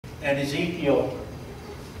And Ezekiel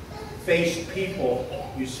faced people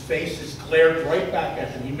whose faces glared right back at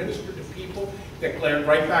him. He ministered to people that glared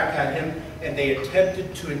right back at him, and they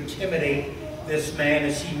attempted to intimidate this man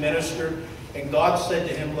as he ministered. And God said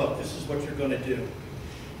to him, look, this is what you're going to do.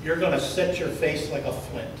 You're going to set your face like a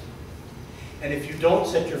flint. And if you don't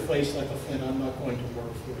set your face like a flint, I'm not going to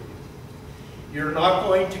work for you. You're not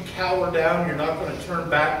going to cower down. You're not going to turn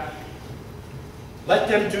back. Let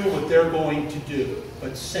them do what they're going to do,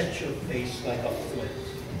 but set your face like a flint.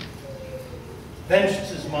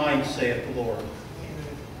 Vengeance is mine, saith the Lord.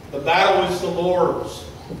 The battle is the Lord's.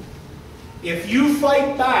 If you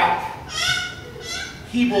fight back,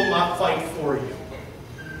 He will not fight for you.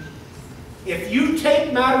 If you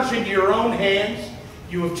take matters into your own hands,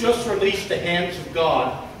 you have just released the hands of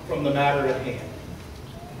God from the matter at hand.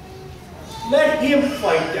 Let Him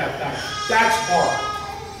fight that battle. That's hard.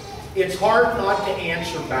 It's hard not to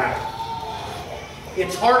answer back.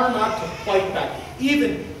 It's hard not to fight back.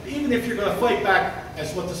 Even if you're going to fight back,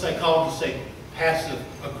 as what the psychologists say, passive,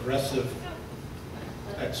 aggressive.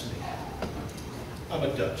 That's me. I'm a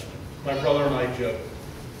Dutchman. My brother and I joke.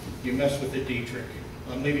 You mess with the Dietrich.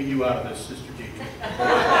 I'm leaving you out of this, Sister Dietrich.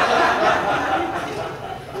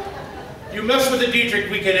 You mess with the Dietrich,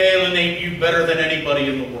 we can alienate you better than anybody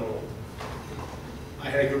in the world. I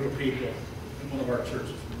had a group of people in one of our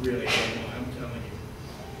churches really I'm telling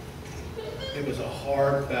you. It was a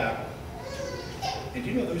hard battle. And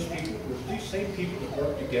you know those people were these same people that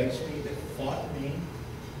worked against me, that fought me,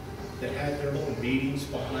 that had their little meetings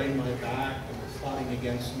behind my back and were plotting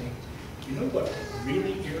against me. You know what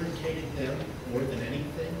really irritated them more than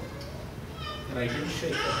anything? That I didn't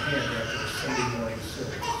shake their hand after the Sunday morning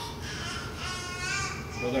service.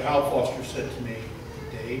 Brother Hal Foster said to me,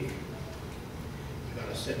 Dave, you got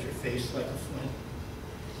to set your face like a flint.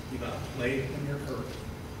 You got to play when you're hurt.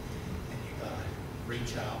 And you got to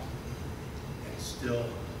reach out and still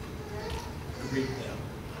greet them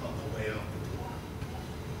on the way out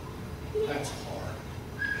the door. That's hard.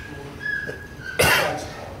 That's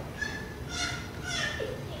hard.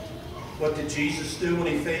 What did Jesus do when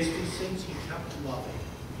He faced these things? He kept loving.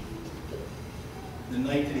 The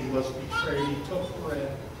night that He was betrayed, He took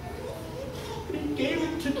bread and He gave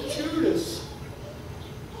it to Judas.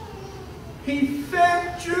 He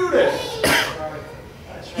fed Judas.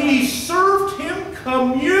 He served him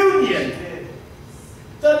communion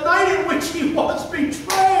the night in which he was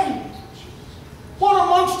betrayed. What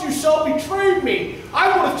amongst you shall betray me? I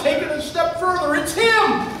would have taken it a step further. It's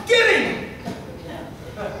Him. Get Him.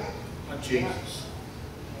 Not Jesus.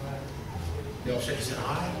 They all said, is it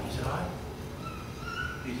I? Is it I?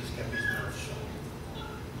 Jesus kept His mouth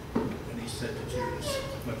shut. And He said to Judas,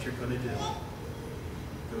 what you're going to do,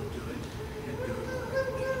 go do it. And do it.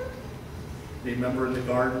 Remember in the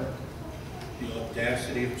garden, the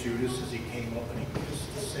audacity of Judas as he came up and he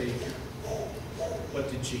kissed the Savior. What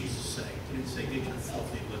did Jesus say? He didn't say, get your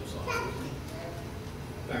filthy lips off of me.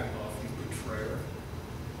 Back off, you betrayer.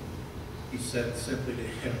 He said simply to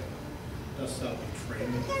him, dost thou betray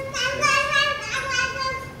me?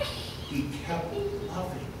 He kept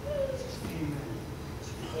loving.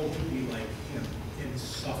 Oh, to be like Him in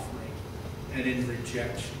suffering and in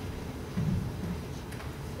rejection.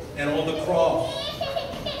 And on the cross,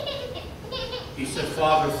 He said,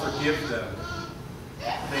 Father, forgive them.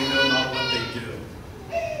 They know not what they do.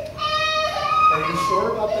 Are you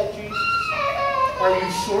sure about that, Jesus? Are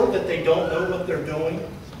you sure that they don't know what they're doing?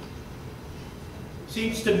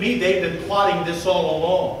 Seems to me they've been plotting this all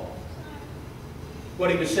along. What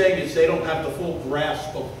He was saying is they don't have the full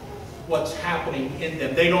grasp of what's happening in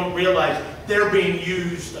them. They don't realize they're being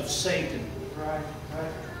used of Satan. Right.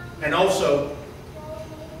 And also,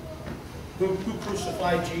 who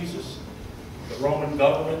crucified Jesus? The Roman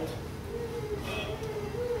government,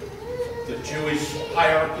 the Jewish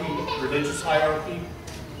hierarchy, religious hierarchy,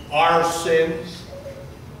 our sins,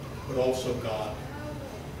 but also God.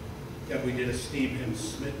 Yet we did esteem Him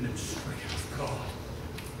smitten and stricken of God.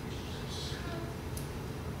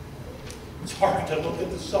 It's hard to look at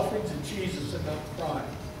the sufferings of Jesus and not cry.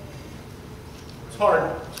 It's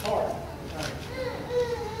hard. It's hard.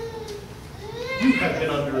 You have been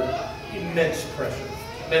under immense pressure,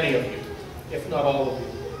 many of you, if not all of you.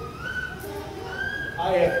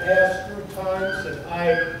 I have passed through times that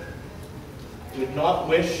I would not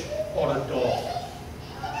wish on a dog.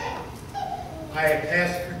 I have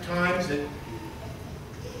passed through times that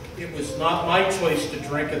it was not my choice to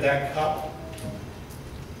drink of that cup.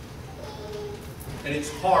 And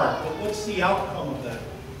it's hard, but what's the outcome of that?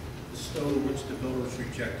 The stone which the builders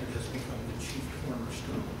rejected has become the chief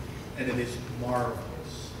cornerstone, and it is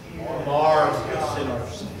marvelous. Marvelous in our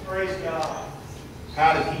sight. Praise God.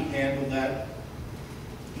 How did he handle that?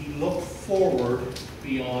 He looked forward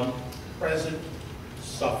beyond present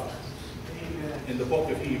sufferings. In the book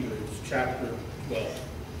of Hebrews, chapter 12.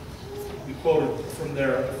 We quoted from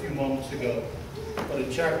there a few moments ago, but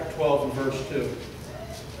in chapter 12 and verse 2,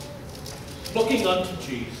 looking unto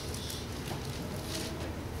Jesus.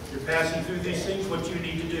 You're passing through these things, what you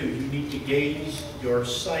need to do, you need to gaze your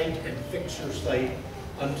sight and fix your sight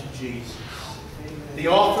unto Jesus, the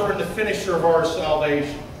author and the finisher of our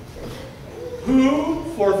salvation, who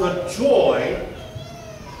for the joy,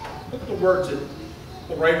 look at the words that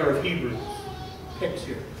the writer of Hebrews picks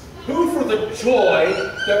here, who for the joy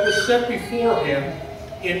that was set before him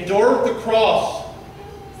endured the cross,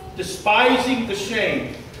 despising the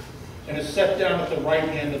shame, and is set down at the right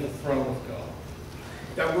hand of the throne of God.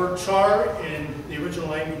 That word char in the original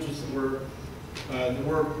language is the word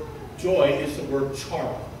joy is the word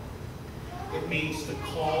chara. It means the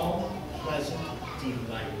calm, pleasant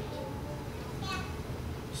delight.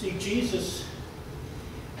 See, Jesus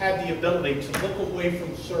had the ability to look away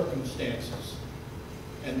from circumstances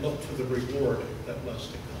and look to the reward that was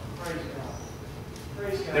to come. Praise God.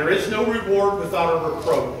 Praise God. There is no reward without a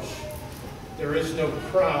reproach. There is no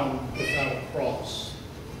crown without a cross.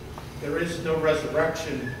 There is no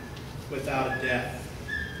resurrection without a death.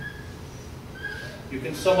 You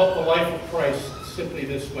can sum up the life of Christ simply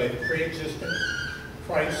this way. The pre-existent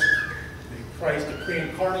Christ, the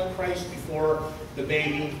pre-incarnate Christ before the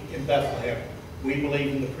baby in Bethlehem. We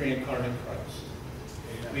believe in the pre-incarnate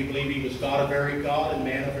Christ. We believe he was God, a very God, and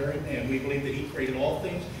man, a very man. We believe that he created all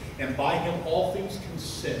things, and by him all things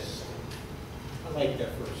consist. I like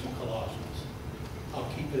that verse in Colossians. I'll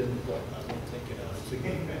keep it in the book. I won't take it out. It's a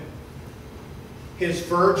good thing. His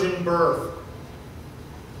virgin birth,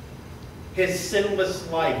 his sinless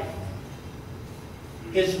life,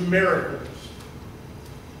 his miracles,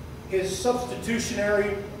 his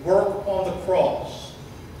substitutionary work on the cross,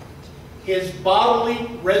 his bodily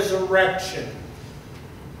resurrection.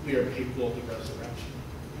 We are people of the resurrection.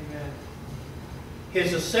 Amen.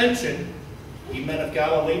 His ascension, ye men of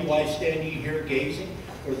Galilee, why stand ye here gazing?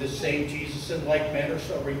 For this same Jesus in like manner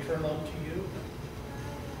shall return unto you.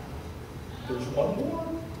 There's one more.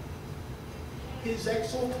 His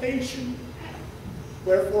exaltation.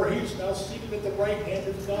 Wherefore he is now seated at the right hand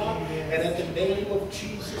of God, and at the name of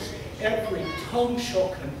Jesus every tongue shall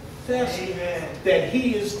confess that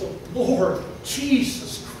he is the Lord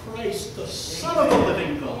Jesus Christ, the Son of the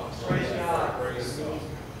living God. Praise God. Praise God.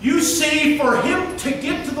 You see, for him to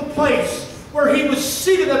get to the place where he was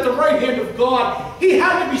seated at the right hand of God, he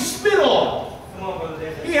had to be spit on. Come on, Brother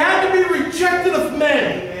David. He had to be rejected of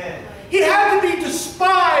men. Amen. He had to be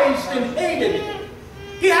despised and hated.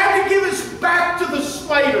 He had to give his back to the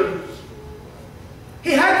smiters.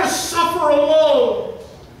 He had to suffer alone.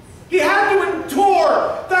 He had to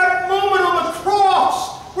endure that moment on the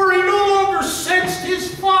cross where he no longer sensed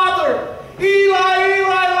his Father. Eli,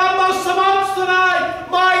 Eli, lama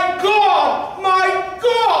sabachthani. My God,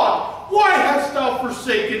 why hast thou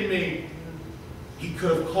forsaken me? He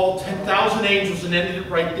could have called 10,000 angels and ended it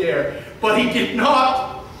right there, but he did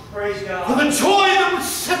not. Praise God. For the joy that was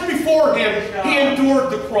set before him, he endured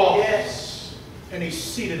the cross. Yes. And he's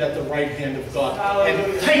seated at the right hand of God. Hallelujah.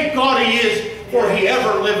 And thank God he is, for he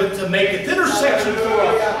ever liveth to make it intercession for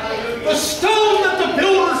us. Hallelujah. The stone that the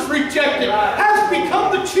builders rejected has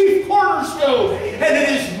become the chief cornerstone. And it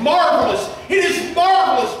is marvelous. It is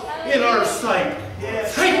marvelous in our sight.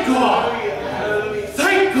 Yes. Thank God. Hallelujah.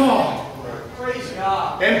 Thank God. Praise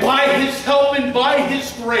God. And by his help and by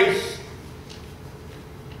his grace,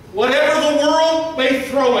 whatever the world may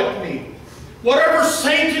throw at me, whatever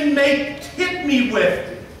Satan may hit me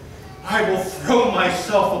with, I will throw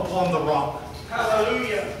myself upon the rock.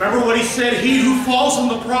 Hallelujah. Remember what he said, he who falls on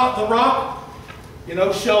the rock,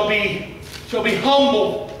 shall be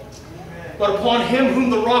humbled. Amen. But upon him whom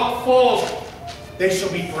the rock falls, they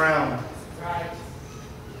shall be drowned. Right.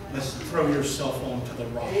 Let's throw yourself onto the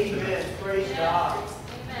rock. Amen. Praise God.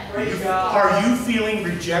 Praise Are God. you feeling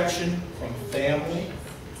rejection from family,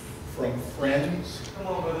 from friends, Come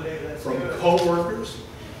on, Brother David. That's from good. co-workers?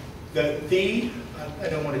 I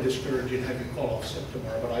don't want to discourage you and have you call off sick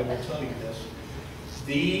tomorrow, but I will tell you this.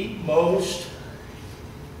 The most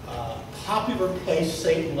popular place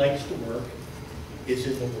Satan likes to work is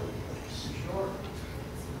in the workplace. Sure.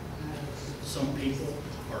 Some people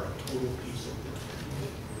are a total piece of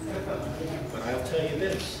work. But I'll tell you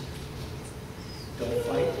this. Don't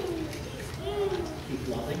fight. Keep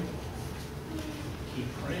loving. Keep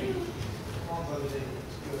praying. Come on, Brother David.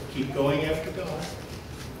 That's good. Keep going after God.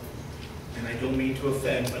 And I don't mean to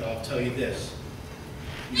offend, but I'll tell you this.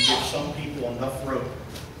 You give some people enough rope,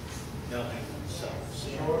 they'll hang themselves.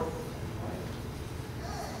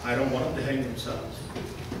 I don't want them to hang themselves.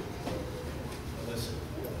 But listen,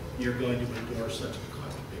 you're going to endure such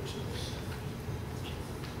contradictions.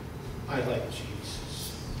 I like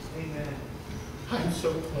Jesus. Amen. I'm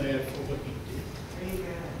so glad for what he did.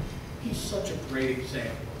 Amen. He's such a great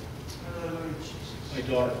example. Hallelujah, Jesus. My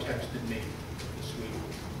daughter texted me this week,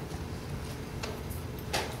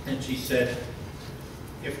 and she said,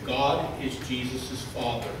 if God is Jesus'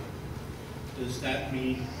 father, does that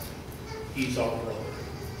mean he's our brother?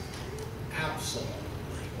 Absolutely.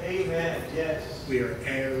 Amen. Yes. We are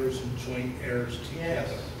heirs and joint heirs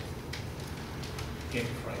together in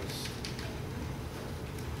Christ.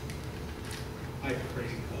 I pray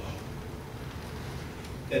to God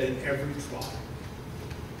that in every trial,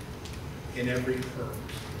 in every hurt,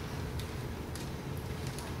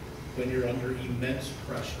 when you're under immense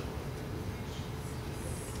pressure,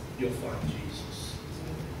 you'll find Jesus.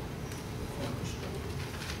 I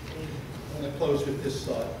want to close with this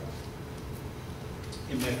thought.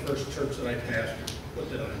 In my first church that I pastored, what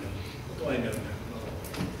did I know? What do I know now?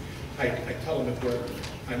 I tell them at work,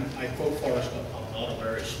 I quote Forrest Gump, I'm not a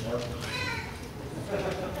very smart guy.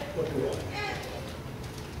 What do I know?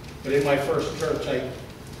 But in my first church, I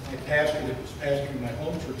pastored, it was pastoring my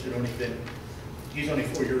home church. It only been, he's only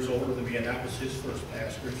 4 years older than me, and that was his first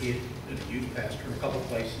pastor. He had been a youth pastor in a couple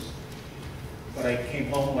places. But I came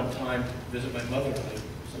home one time to visit my mother, and I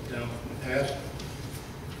sat down with my pastor.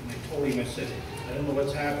 And I told him, I said, I don't know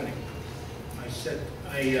what's happening. I said,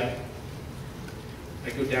 I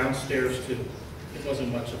go downstairs to, it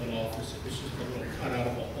wasn't much of an office, it was just a little cutout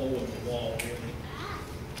of a hole in the wall, really.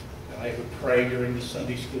 And I would pray during the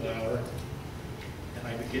Sunday school hour, and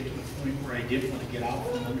I would get to the point where I didn't want to get out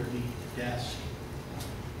from underneath the desk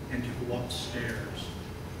and to go upstairs.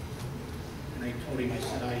 And I told him, I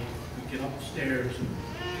said, I would get upstairs, and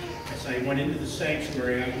as I went into the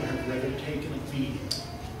sanctuary, I would have rather taken a beating.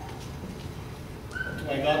 Until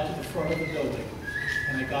I got to the front of the building,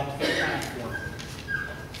 and I got to the platform.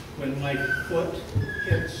 When my foot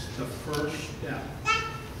hits the first step,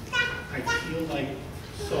 I feel like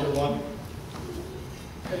someone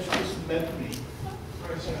has just met me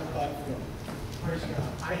on the platform.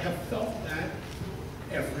 I have felt that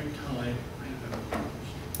every time I have ever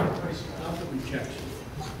preached. Not the rejection,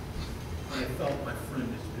 but I felt my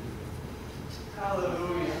friend has been with me.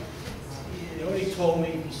 Hallelujah. You know what he told me?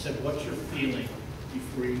 He said, what's your feeling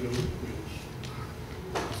before you go to preach?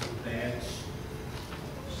 It's a bad spirit.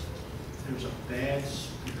 There's a bad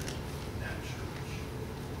spirit in that church.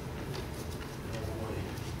 No way.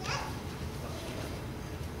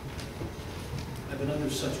 I've been under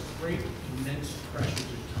such great, immense pressures at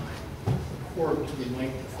times. The cord to the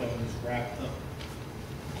microphone is wrapped up,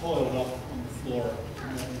 coiled up on the floor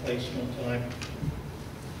in one place one time.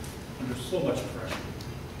 Under so much pressure.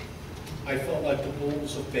 I felt like the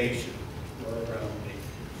bulls of Bashan were around me.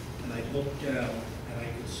 And I looked down and I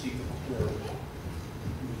could see the cord.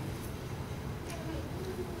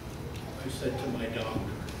 I said to my doctor,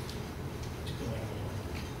 what's going on?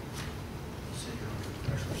 He said, you're under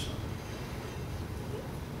pressure, son.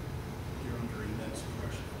 You're under immense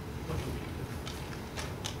pressure. What do we do?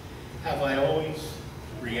 Have I always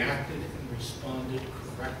reacted and responded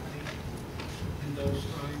correctly in those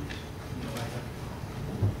times? No, I haven't.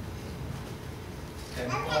 And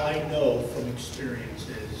all I know from experience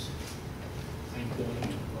is I'm going to run to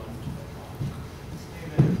the rock.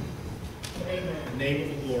 Amen. Amen. The name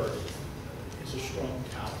of the Lord is a strong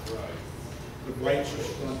tower. Right. The righteous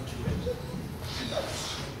run to it and are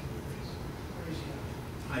safe.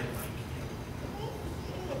 I like him.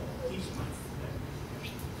 He's my friend.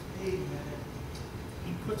 Amen.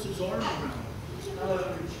 He puts his arm around me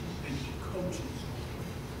Hallelujah. and he coaches me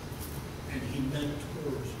and he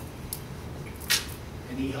mentors me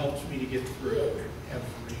and he helps me to get through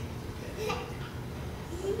every day.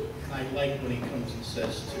 And I like when he comes and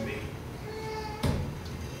says to me,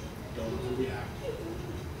 don't overreact.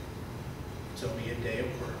 It's only a day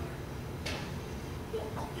of work.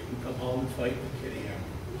 You can come home and fight with Kitty out.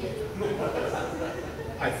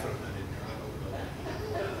 I throw that in there. I don't know.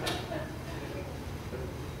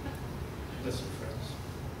 Listen, friends.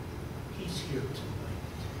 He's here tonight.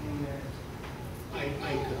 Amen.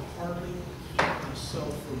 I could hardly keep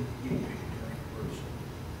myself from weeping during worship.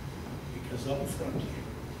 Because up front here,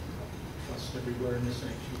 plus everywhere in the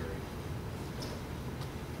sanctuary,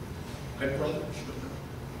 my brother,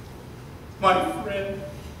 my friend,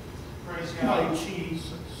 Praise my God.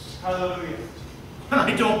 Jesus. Hallelujah. When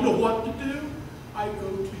I don't know what to do, I go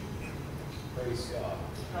to him. Praise God.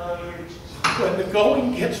 Hallelujah. When the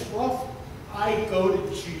going gets rough, I go to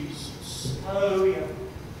Jesus. Hallelujah.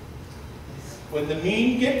 When the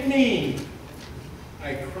mean get mean,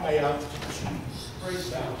 I cry out to Jesus. Praise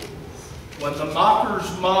God. When the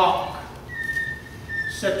mockers mock,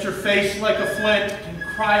 set your face like a flint and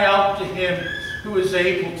cry out to him who is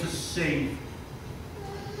able to save.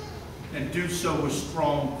 And do so with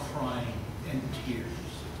strong crying and tears.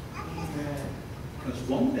 Amen. Because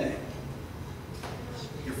one day,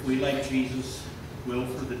 if we, like Jesus, will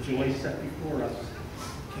for the joy set before us,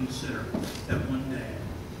 consider that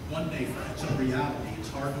one day, friends, a reality, it's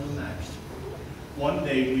hard to imagine. One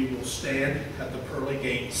day we will stand at the pearly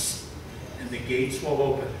gates, and the gates will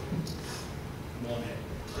open. Come on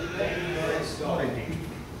in. Amen. Come on in, Deacon.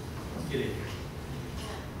 Get in here.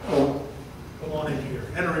 Come on in here.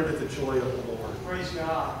 Enter into the joy of the Lord. Praise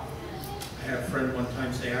God. I had a friend one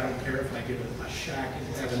time say, I don't care if I get a shack in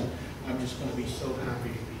heaven, I'm just going to be so happy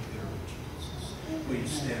to be there with Jesus. Will you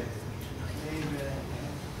stand with me tonight? Amen.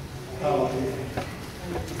 Hallelujah.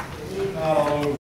 Hallelujah.